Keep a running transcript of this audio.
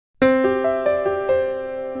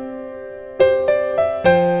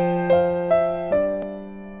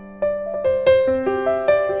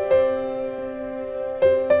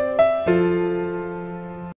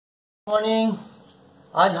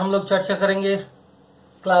आज हम लोग चर्चा करेंगे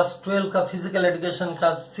क्लास 12 का फिजिकल एजुकेशन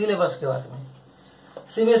का सिलेबस के बारे में।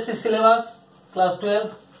 CBSE syllabus class 12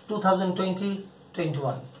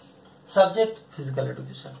 2020-21 subject physical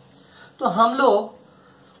education. तो हम लोग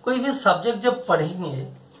कोई भी सब्जेक्ट जब पढ़ेंगे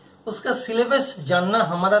उसका सिलेबस जानना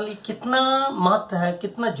हमारा लिए कितना महत्व है,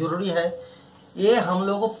 कितना जरूरी है, ये हम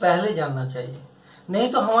लोगों को पहले जानना चाहिए।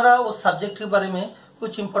 नहीं तो हमारा उस सब्जेक्ट के बारे में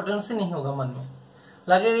कुछ इम्पोर्टेंस ही नहीं होगा, मन में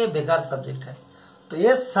लगेगा ये बेकार सब्जेक्ट है। तो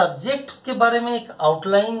ये सब्जेक्ट के बारे में एक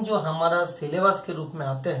आउटलाइन जो हमारा सिलेबस के रूप में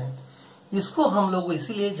आते हैं, इसको हम लोग को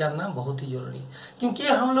इसीलिए जानना बहुत ही जरूरी है, क्योंकि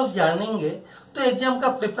हम लोग जानेंगे तो एग्जाम का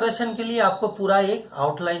प्रिपरेशन के लिए आपको पूरा एक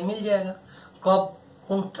आउटलाइन मिल जाएगा। कब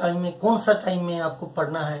कौन टाइम में, कौन सा टाइम में आपको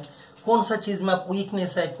पढ़ना है, कौन सा चीज में आपको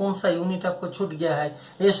वीकनेस है, कौन सा यूनिट आपको छूट गया है,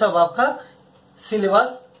 ये सब आपका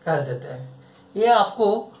सिलेबस कह देते हैं। ये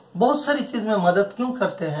आपको बहुत सारी चीज में मदद क्यों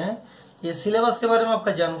करते हैं, ये सिलेबस के बारे में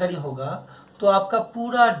आपका जानकारी होगा तो आपका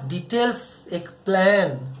पूरा डिटेल्स एक plan,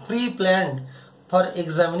 pre plan for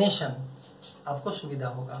examination आपको सुविधा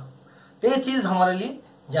होगा। तो ये चीज हमारे लिए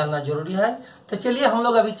जानना जरूरी है। तो चलिए हम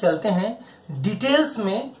लोग अभी चलते हैं डिटेल्स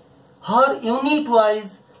में, हर यूनिट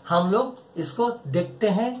वाइज हम लोग इसको देखते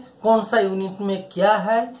हैं, कौन सा यूनिट में क्या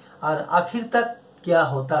है और आखिर तक क्या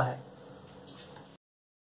होता है।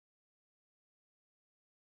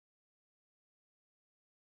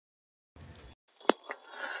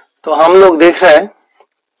 तो हम लोग देख रहे हैं,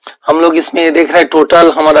 हम लोग इसमें देख रहे हैं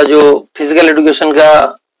टोटल हमारा जो फिजिकल एजुकेशन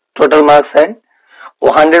का टोटल मार्क्स है वो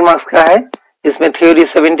 100 मार्क्स का है। इसमें थ्योरी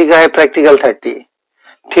 70 का है, प्रैक्टिकल 30।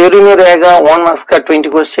 थ्योरी में रहेगा 1 मार्क्स का 20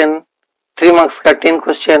 क्वेश्चन, 3 मार्क्स का 10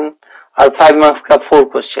 क्वेश्चन और 5 मार्क्स का 4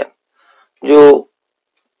 क्वेश्चन। जो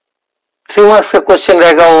 3 मार्क्स का क्वेश्चन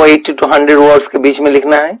रहेगा वो 80 to 100 वर्ड्स के बीच में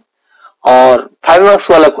लिखना है और 5 मार्क्स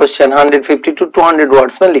वाला क्वेश्चन 150 to 200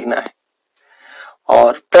 वर्ड्स में लिखना है।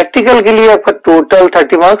 और प्रैक्टिकल के लिए आपका टोटल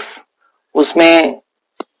 30 मार्क्स, उसमें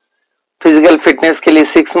फिजिकल फिटनेस के लिए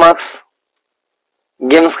 6 मार्क्स,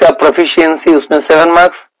 गेम्स का प्रोफिशिएंसी उसमें 7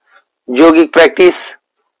 मार्क्स, योगिक प्रैक्टिस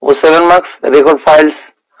वो 7 मार्क्स, रिकॉर्ड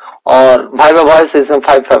फाइल्स और वाइवा वॉइस इसमें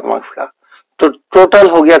 5 मार्क्स का। तो टोटल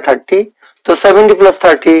हो गया 30। तो 70 +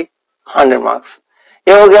 30 100 मार्क्स।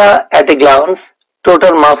 ये हो गया eight a glance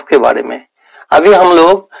total marks के बारे में। अभी हम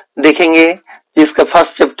लोग देखेंगे जिसका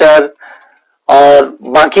फर्स्ट चैप्टर और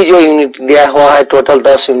बाकी जो यूनिट दिया हुआ है टोटल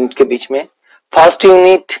 10 यूनिट के बीच में। फर्स्ट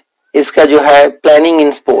यूनिट इसका जो है प्लानिंग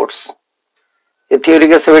इन स्पोर्ट्स, ये थ्योरी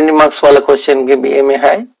का 70 मार्क्स वाला क्वेश्चन के बीए में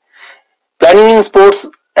है। प्लानिंग इन स्पोर्ट्स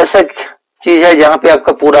ऐसा चीज है जहां पे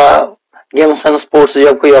आपका पूरा गेम्स एंड स्पोर्ट्स जो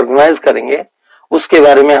आपको ऑर्गेनाइज करेंगे उसके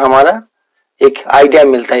बारे में हमारा एक आइडिया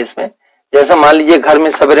मिलता है इसमें। जैसा मान लीजिए घर में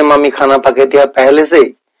सवेरे मम्मी खाना पकाती है, पहले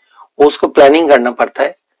से उसको प्लानिंग करना पड़ता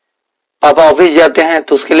है। पापा ऑफिस जाते हैं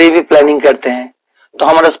तो उसके लिए भी प्लानिंग करते हैं। तो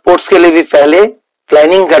हमारा स्पोर्ट्स के लिए भी पहले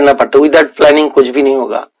प्लानिंग करना पड़ता है, विदाउट प्लानिंग कुछ भी नहीं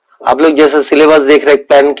होगा। आप लोग जैसा सिलेबस देख रहे हैं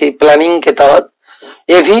प्लानिंग के तहत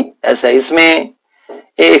ये भी ऐसा है। इसमें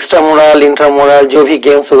एक्स्ट्रा मोरल, इंट्रा मोरल जो भी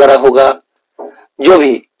गेम्स वगैरह होगा, जो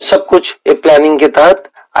भी सब कुछ ये प्लानिंग के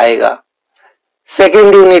तहत आएगा।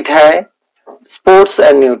 सेकेंड यूनिट है स्पोर्ट्स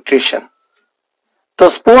एंड न्यूट्रिशन। तो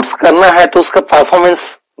स्पोर्ट्स करना है तो उसका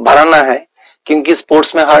परफॉर्मेंस बढ़ाना है, क्योंकि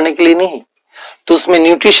स्पोर्ट्स में हारने के लिए नहीं। तो उसमें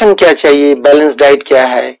न्यूट्रिशन क्या चाहिए, बैलेंस डाइट क्या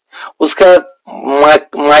है, उसका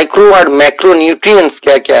माइक्रो और मैक्रो न्यूट्रिएंट्स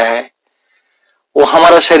क्या क्या है, वो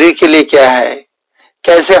हमारा शरीर के लिए क्या है,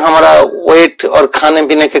 कैसे हमारा वेट और खाने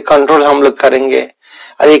पीने के कंट्रोल हम लोग करेंगे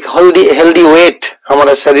और एक हेल्दी वेट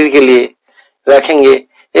हमारा शरीर के लिए रखेंगे।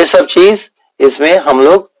 ये सब चीज इसमें हम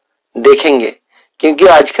लोग देखेंगे, क्योंकि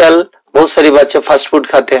आजकल बहुत सारे बच्चे फास्ट फूड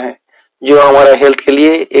खाते हैं जो हमारा हेल्थ के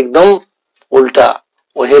लिए एकदम उल्टा,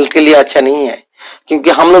 वो हेल्थ के लिए अच्छा नहीं है। क्योंकि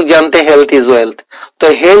हम लोग जानते हैं हेल्थ इज वेल्थ। तो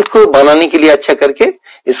हेल्थ को बनाने के लिए अच्छा करके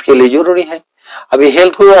इसके लिए जरूरी है। अभी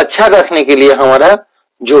हेल्थ को अच्छा रखने के लिए हमारा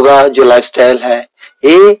योगा जो लाइफस्टाइल है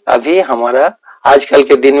ये अभी हमारा आजकल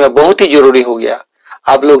के दिन में बहुत ही जरूरी हो गया।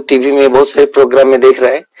 आप लोग टीवी में बहुत सारे प्रोग्राम में देख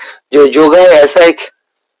रहे हैं जो योगा ऐसा एक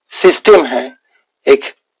सिस्टम है,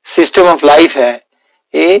 एक सिस्टम ऑफ लाइफ है,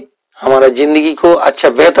 ये हमारा जिंदगी को अच्छा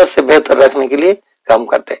बेहतर से बेहतर रखने के लिए काम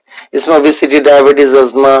करते हैं। इसमें obesity, diabetes,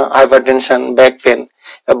 asthma, hypertension, back pain,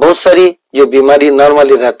 बहुत सारी जो बीमारी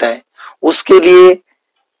नॉर्मली रहता है उसके लिए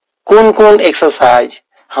कौन कौन एक्सरसाइज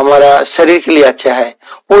हमारा शरीर के लिए अच्छा है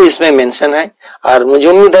वो इसमें मेंशन है। और मुझे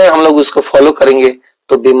उम्मीद है हम लोग उसको फॉलो करेंगे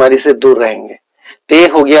तो बीमारी से दूर रहेंगे। तो ये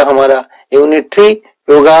हो गया हमारा यूनिट 3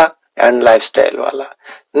 योगा एंड लाइफस्टाइल वाला।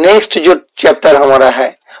 नेक्स्ट जो चैप्टर हमारा है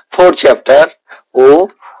 4th चैप्टर वो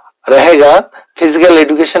रहेगा physical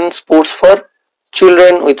education sports for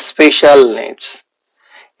children with special needs.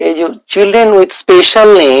 ये जो चिल्ड्रन विथ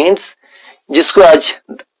स्पेशल नीड्स जिसको आज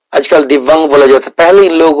आजकल दिव्यांग बोला जाता है, पहले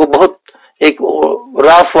इन लोगों को बहुत एक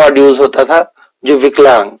रफ वर्ड यूज होता था जो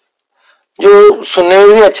विकलांग, जो सुनने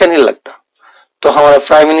में भी अच्छा नहीं लगता। तो हमारा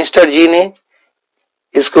प्राइम मिनिस्टर जी ने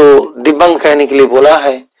इसको दिव्यांग कहने के लिए बोला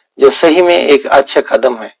है, जो सही में एक अच्छा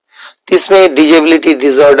कदम है। इसमें डिजेबिलिटी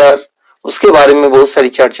डिसऑर्डर उसके बारे में बहुत सारी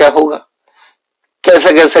चर्चा होगा,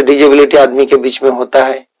 कैसा कैसा डिजेबिलिटी आदमी के बीच में होता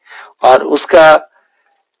है, और उसका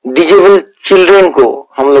डिजेबल चिल्ड्रन को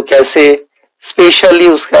हम लोग कैसे स्पेशली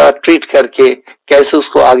उसका ट्रीट करके कैसे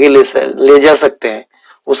उसको आगे ले जा सकते हैं,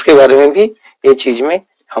 उसके बारे में भी ये चीज में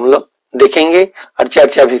हम लोग देखेंगे और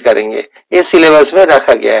चर्चा भी करेंगे। ये सिलेबस में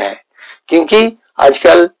रखा गया है, क्योंकि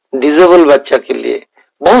आजकल डिजेबल बच्चा के लिए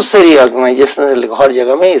बहुत सारी ऑर्गेनाइजेशन हर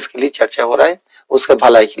जगह में इसके लिए चर्चा हो रहा है, उसके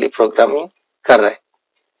भलाई के लिए प्रोग्रामिंग कर रहा है।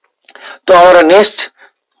 तो हमारा नेक्स्ट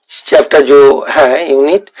चैप्टर जो है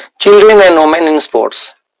unit children and women in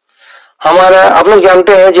sports. हमारा आप लोग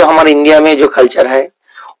जानते हैं जो हमारे इंडिया में जो कल्चर है,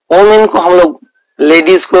 वुमेन को हम लोग,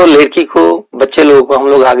 लेडीज को, लड़की को, बच्चे लोगों को हम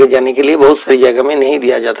लोग आगे जाने के लिए बहुत सारी जगह में नहीं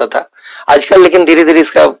दिया जाता था आजकल, लेकिन धीरे धीरे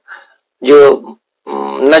इसका जो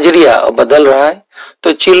नजरिया बदल रहा है।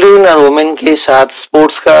 तो चिल्ड्रन और वुमेन के साथ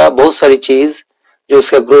स्पोर्ट्स का बहुत सारी चीज, जो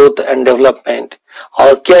उसका ग्रोथ एंड डेवलपमेंट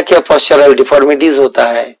और क्या क्या पोस्चरल डिफॉर्मिटीज होता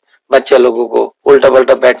है बच्चे लोगों को उल्टा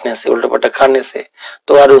पल्टा बैठने से, उल्टा पल्टा खाने से,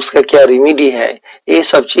 तो और उसका क्या रेमेडी है, ये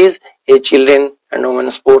सब चीज ये चिल्ड्रन एंड वुमेन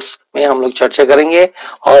स्पोर्ट्स में हम लोग चर्चा करेंगे।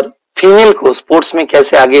 और फीमेल को स्पोर्ट्स में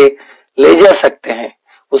कैसे आगे ले जा सकते हैं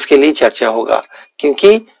उसके लिए चर्चा होगा,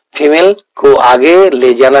 क्योंकि फीमेल को आगे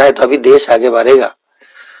ले जाना है तो अभी देश आगे बढ़ेगा।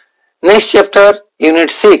 नेक्स्ट चैप्टर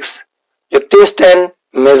यूनिट 6 जो test and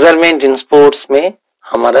measurement in sports में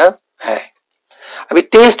हमारा है। अभी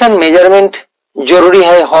टेस्ट एंड मेजरमेंट जरूरी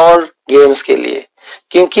है हर गेम्स के लिए,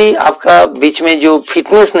 क्योंकि आपका बीच में जो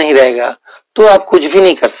फिटनेस नहीं रहेगा तो आप कुछ भी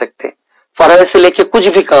नहीं कर सकते। पढ़ाई से लेके कुछ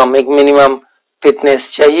भी काम एक मिनिमम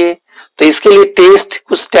फिटनेस चाहिए। तो इसके लिए टेस्ट,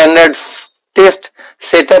 कुछ स्टैंडर्ड्स टेस्ट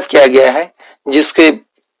सेटअप किया गया है जिसके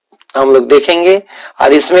हम लोग देखेंगे,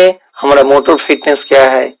 और इसमें हमारा मोटर फिटनेस क्या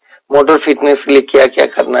है, मोटर फिटनेस के लिए क्या क्या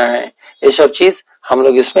करना है, ये सब चीज हम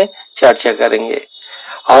लोग इसमें चर्चा करेंगे।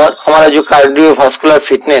 और हमारा जो कार्डियोवास्कुलर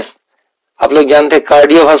फिटनेस, आप लोग जानते हैं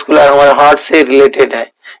कार्डियोवास्कुलर हमारा हार्ट से रिलेटेड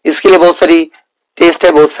है, इसके लिए बहुत सारी टेस्ट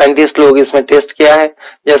है, बहुत साइंटिस्ट लोग इसमें टेस्ट किया है,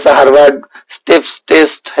 जैसा हार्वर्ड स्टेप्स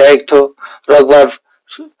टेस्ट है, एक तो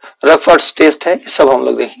रकफर्ड टेस्ट है, सब हम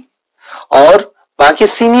लोग देखेंगे। और बाकी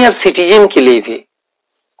सीनियर सिटीजन के लिए भी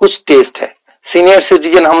कुछ टेस्ट है। सीनियर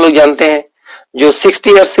सिटीजन हम लोग जानते हैं जो 60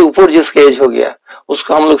 ईयर से ऊपर जिसका एज हो गया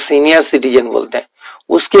उसको हम लोग सीनियर सिटीजन बोलते हैं,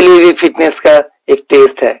 उसके लिए भी फिटनेस का एक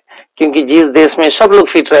टेस्ट है, क्योंकि जिस देश में सब लोग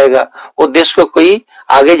फिट रहेगा वो देश को कोई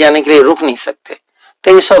आगे जाने के लिए रोक नहीं सकते।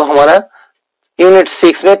 तो ये सब हमारा यूनिट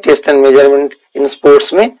 6 में test and measurement in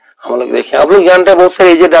sports में हम लोग देखें। आप लोग जानते हैं बहुत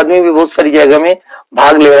सारे एजेड आदमी भी बहुत सारी जगह में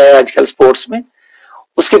भाग ले रहा है आजकल स्पोर्ट्स में,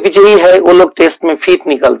 उसके पीछे ही है वो लोग टेस्ट में फिट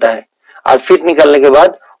निकलता है, और फिट निकलने के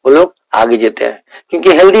बाद वो लोग आगे जाते हैं,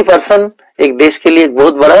 क्योंकि हेल्दी पर्सन एक देश के लिए एक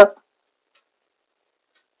बहुत बड़ा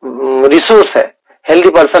रिसोर्स है। हेल्दी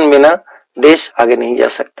पर्सन बिना देश आगे नहीं जा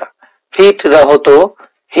सकता। फिट रहो तो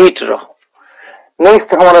हिट रहो।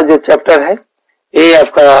 नेक्स्ट हमारा जो चैप्टर है ये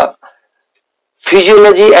आपका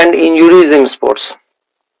physiology and injuries in sports.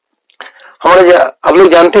 हमारा आप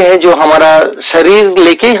लोग जानते हैं जो हमारा शरीर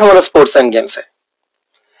लेके ही हमारा स्पोर्ट्स एंड गेम्स है।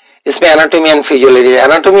 इसमें एनाटॉमी एंड फिजियोलॉजी,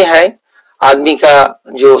 एनाटॉमी है आदमी का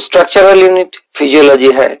जो स्ट्रक्चरल यूनिट,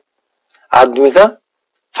 फिजियोलॉजी है आदमी का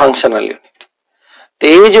फंक्शनल यूनिट। तो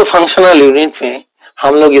ये जो फंक्शनल यूनिट में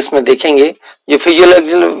हम लोग इसमें देखेंगे जो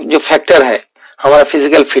फिजियोलॉजी जो फैक्टर है हमारा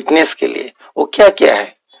फिजिकल फिटनेस के लिए वो क्या क्या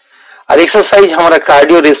है, और एक्सरसाइज हमारा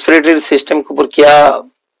कार्डियो रेस्पिरेटरी सिस्टम के ऊपर क्या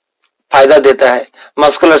फायदा देता है,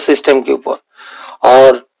 मस्कुलर सिस्टम के ऊपर,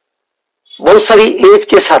 और बहुत सारी एज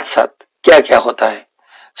के साथ साथ क्या क्या होता है,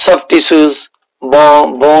 सॉफ्ट टिश्यूज,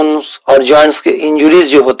 बोन्स और जॉइंट्स के इंजुरीज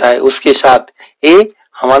जो होता है उसके साथ ये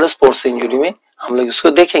हमारा स्पोर्ट्स इंजुरी में हम लोग इसको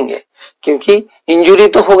देखेंगे, क्योंकि इंजुरी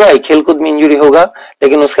तो होगा ही, खेलकूद में इंजुरी होगा,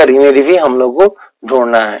 लेकिन उसका रेमेडी भी हम लोग को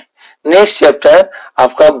ढूंढना है। नेक्स्ट चैप्टर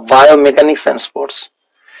आपका बायोमैकेनिक्स एंड स्पोर्ट्स।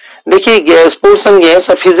 देखिए स्पोर्ट्स एंड गेम्स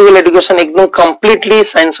और फिजिकल एजुकेशन एकदम कंप्लीटली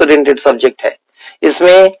साइंस ओरिएंटेड सब्जेक्ट है।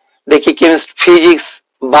 इसमें देखिए केमिस्ट्री, फिजिक्स,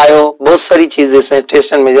 बायो, बहुत सारी चीजें इसमें,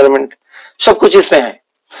 टेस्ट एंड मेजरमेंट सब कुछ इसमें है।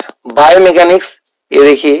 बायोमैकेनिक्स, ये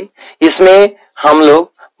देखिए इसमें हम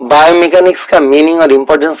लोग बायोमैकेनिक्स का मीनिंग और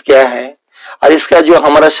इंपॉर्टेंस क्या है, और इसका जो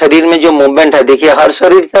हमारा शरीर में जो मूवमेंट है, देखिए हर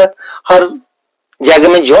शरीर का हर जगह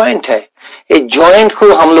में जॉइंट है, ये जॉइंट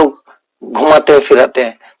को हम लोग घुमाते फिराते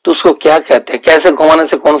हैं तो उसको क्या कहते हैं, कैसे घुमाने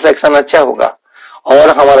से कौन सा एक्शन अच्छा होगा, और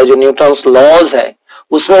हमारा जो न्यूटन्स लॉज है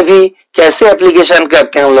उसमें भी कैसे एप्लीकेशन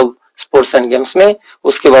करते हैं हम लोग स्पोर्ट्स एंड गेम्स में,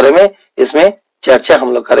 उसके बारे में इसमें चर्चा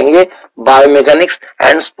हम लोग करेंगे बायोमैकेनिक्स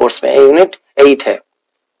एंड स्पोर्ट्स में, यूनिट 8 है।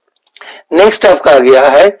 नेक्स्ट आपका आ गया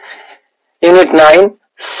है यूनिट 9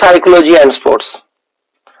 साइकोलॉजी एंड स्पोर्ट्स।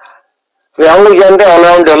 वे हम लोग जानते हैं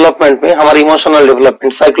ऑलराउंड डेवलपमेंट में हमारी इमोशनल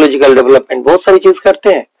डेवलपमेंट, साइकोलॉजिकल डेवलपमेंट, बहुत सारी चीज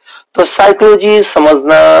करते हैं। तो साइकोलॉजी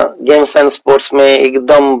समझना गेम्स एंड स्पोर्ट्स में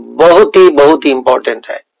एकदम बहुत ही इंपॉर्टेंट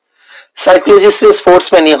है। साइकोलॉजी सिर्फ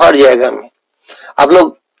स्पोर्ट्स में नहीं, हर जगह में। आप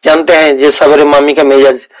लोग जानते हैं जो सवेरे मम्मी का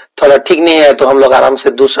मिजाज थोड़ा ठीक नहीं है तो हम लोग आराम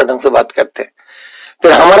से दूसरा ढंग से बात करते हैं,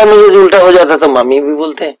 फिर हमारा मिजाज उल्टा हो जाता है तो मम्मी भी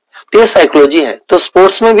बोलते हैं। तो ये साइकोलॉजी है। तो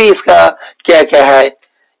स्पोर्ट्स में भी इसका क्या क्या है,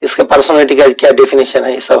 इसका पर्सनालिटी का क्या डेफिनेशन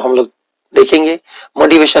है, ये सब हम लोग देखेंगे।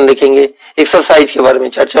 मोटिवेशन देखेंगे, एक्सरसाइज के बारे में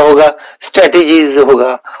चर्चा होगा, स्ट्रेटेजीज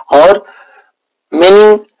होगा, और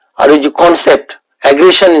मीनिंग और जो कॉन्सेप्ट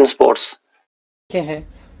एग्रेशन इन स्पोर्ट्स हैं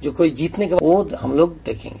जो कोई जीतने के बाद वो हम लोग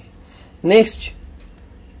देखेंगे। नेक्स्ट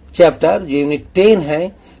चैप्टर जो यूनिट 10 है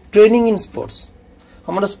ट्रेनिंग इन स्पोर्ट्स।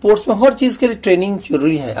 हमारा स्पोर्ट्स में हर चीज के लिए ट्रेनिंग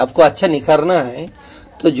जरूरी है। आपको अच्छा निखारना है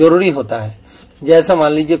तो जरूरी होता है। जैसा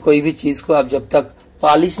मान लीजिए कोई भी चीज को आप जब तक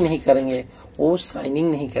पॉलिश नहीं करेंगे वो शाइनिंग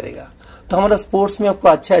नहीं करेगा। तो हमारा स्पोर्ट्स में आपको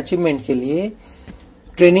अच्छा अचीवमेंट के लिए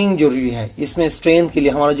ट्रेनिंग जरूरी है। इसमें स्ट्रेंथ के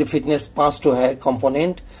लिए हमारा जो फिटनेस 5 है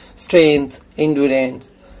component, strength,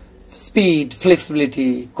 endurance, speed,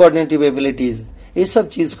 flexibility, coordinative abilities, ये सब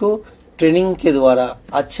चीज को ट्रेनिंग के द्वारा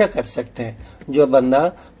अच्छा कर सकते हैं, जो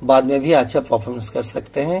बंदा बाद में भी अच्छा परफॉर्मेंस कर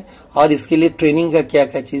सकते हैं। और इसके लिए ट्रेनिंग का क्या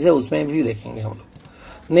क्या चीज है उसमें भी देखेंगे हम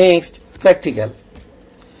लोग। Next practical.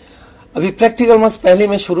 अभी प्रैक्टिकल मार्क्स पहले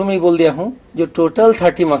मैं शुरू में ही बोल दिया हूं, जो टोटल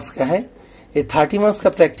 30 मार्क्स का है। ये 30 मार्क्स का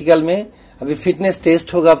प्रैक्टिकल में अभी फिटनेस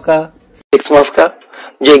टेस्ट होगा आपका 6 मार्क्स का,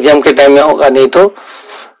 जो एग्जाम के टाइम में होगा, नहीं तो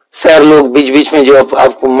सर लोग बीच बीच में जो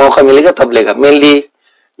आपको मौका मिलेगा तब लेगा। मेनली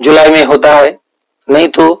जुलाई में होता है, नहीं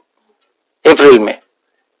तो अप्रैल में।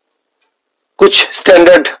 कुछ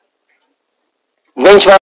स्टैंडर्ड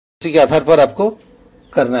बेंचमार्क के आधार पर आपको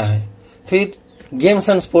करना है। फिर गेम्स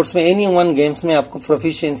एंड स्पोर्ट्स में एनी वन गेम्स में आपको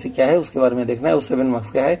प्रोफिशिएंसी क्या है उसके बारे में देखना है, वो 7 मार्क्स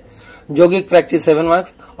का है। जोगिक प्रैक्टिस 7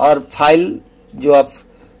 मार्क्स, और फाइल जो आप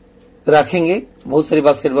रखेंगे बहुत सारी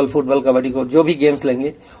बास्केटबॉल, फुटबॉल, कबड्डी को जो भी गेम्स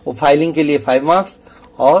लेंगे वो फाइलिंग के लिए 5 मार्क्स,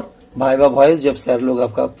 और भाईवा वॉइस जब सर लोग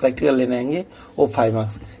आपका प्रैक्टिकल लेने आएंगे वो 5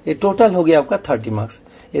 मार्क्स। ये टोटल हो गया आपका 30 मार्क्स।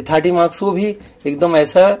 ये 30 मार्क्स को भी एकदम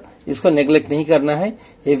ऐसा इसको नेग्लेक्ट नहीं करना है,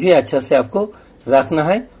 ये भी अच्छा से आपको रखना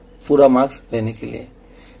है पूरा मार्क्स लेने के लिए।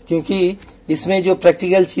 क्योंकि इसमें जो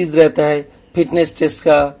प्रैक्टिकल चीज रहता है, फिटनेस टेस्ट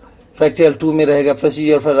का प्रैक्टिकल 2 में रहेगा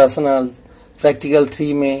प्रोसीजर फॉर आसनास, प्रैक्टिकल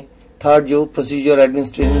 3 में थर्ड जो procedure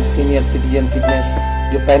administrating senior citizen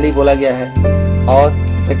fitness जो पहले ही बोला गया है, और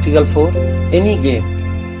प्रैक्टिकल 4 एनी गेम।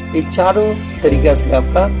 ये चारों तरीका से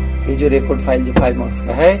आपका ये जो रिकॉर्ड फाइल जो 5 मार्क्स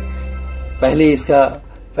का है, पहले इसका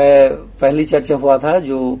पहली चर्चा हुआ था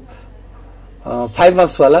जो 5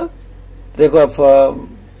 मार्क्स वाला रिकॉर्ड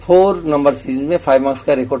 4 नंबर सीरीज में 5 मार्क्स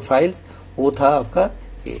का रिकॉर्ड फाइल्स, वो था आपका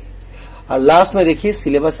ये। और लास्ट में देखिए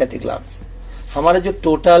सिलेबस एट ए ग्लांस। हमारा जो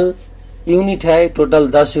टोटल यूनिट है, total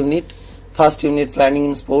 10 unit. First unit planning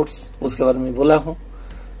in sports, उसके बारे में बोला हूँ।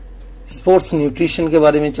 स्पोर्ट्स न्यूट्रिशन के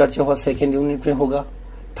बारे में चर्चा हुआ, सेकेंड यूनिट में होगा।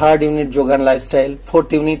 Third unit yoga and lifestyle.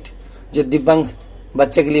 Fourth unit जो दिव्यांग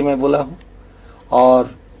बच्चे के लिए मैं बोला हूँ।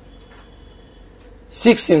 और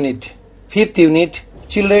 6th unit, 5th unit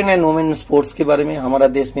children and women sports के बारे में। हमारा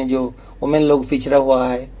देश में जो वुमेन लोग पिछड़ा हुआ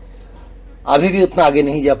है, अभी भी उतना आगे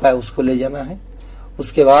नहीं जा पाया, उसको ले जाना है।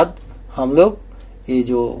 उसके बाद हम लोग ये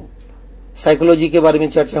जो साइकोलॉजी के बारे में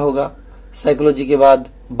चर्चा होगा, साइकोलॉजी के बाद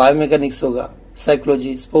बायोमैकेनिक्स होगा,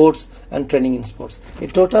 psychology, sports and training in sports. ये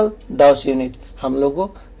टोटल 10 यूनिट हम लोग को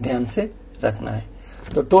ध्यान से रखना है।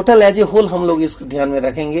 तो टोटल एज ए होल हम लोग इसको ध्यान में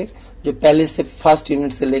रखेंगे, जो पहले से फर्स्ट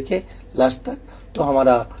यूनिट से लेके लास्ट तक। तो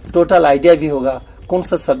हमारा टोटल आइडिया भी होगा कौन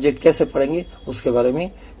सा सब्जेक्ट कैसे पढ़ेंगे, उसके बारे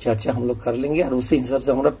में चर्चा हम लोग कर लेंगे और उसी हिसाब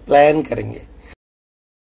से हमारा प्लान करेंगे।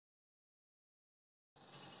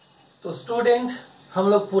 तो स्टूडेंट हम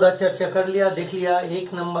लोग पूरा चर्चा कर लिया, देख लिया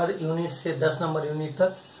 1 नंबर यूनिट से 10 नंबर यूनिट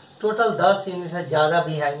तक। टोटल 10 यूनिट है, ज्यादा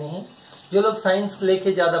भी है नहीं। जो लोग साइंस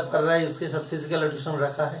लेके ज्यादा पढ़ रहा है, उसके साथ फिजिकल एडुकेशन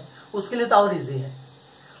रखा है, उसके लिए तो और इजी है।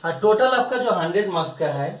 और टोटल आपका जो 100 मार्क्स का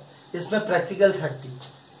है, इसमें प्रैक्टिकल 30।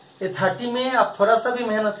 ये 30 में आप थोड़ा सा भी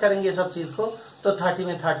मेहनत करेंगे सब चीज को, तो 30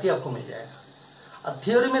 में 30 आपको मिल जाएगा। अब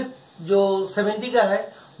थ्योरी में जो 70 का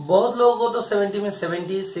है, बहुत लोगों को तो 70 में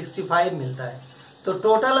 70, 65 मिलता है। तो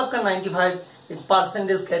टोटल आपका 95 एक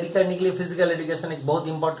परसेंटेज कैरी करने के लिए फिजिकल एजुकेशन एक बहुत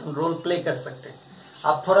इंपॉर्टेंट रोल प्ले कर सकते हैं।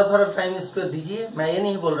 आप थोड़ा थोड़ा टाइम इसको दीजिए, मैं ये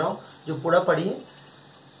नहीं बोल रहा हूँ जो पूरा पढ़िए,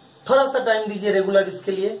 थोड़ा सा टाइम दीजिए रेगुलर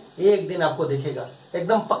इसके लिए, एक दिन आपको दिखेगा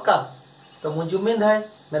एकदम पक्का। तो मुझे उम्मीद है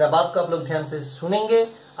मेरा बात को आप लोग ध्यान से सुनेंगे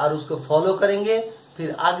और उसको फॉलो करेंगे।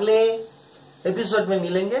 फिर अगले एपिसोड में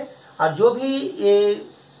मिलेंगे और जो भी ये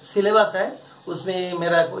सिलेबस है उसमें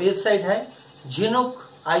मेरा वेबसाइट है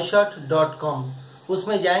JhinukEyeshot.com,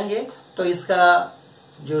 उसमें जाएंगे तो इसका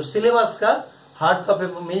जो सिलेबस का हार्ड कॉपी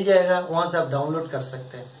मिल जाएगा, वहां से आप डाउनलोड कर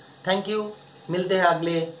सकते हैं। थैंक यू, मिलते हैं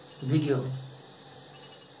अगले वीडियो में।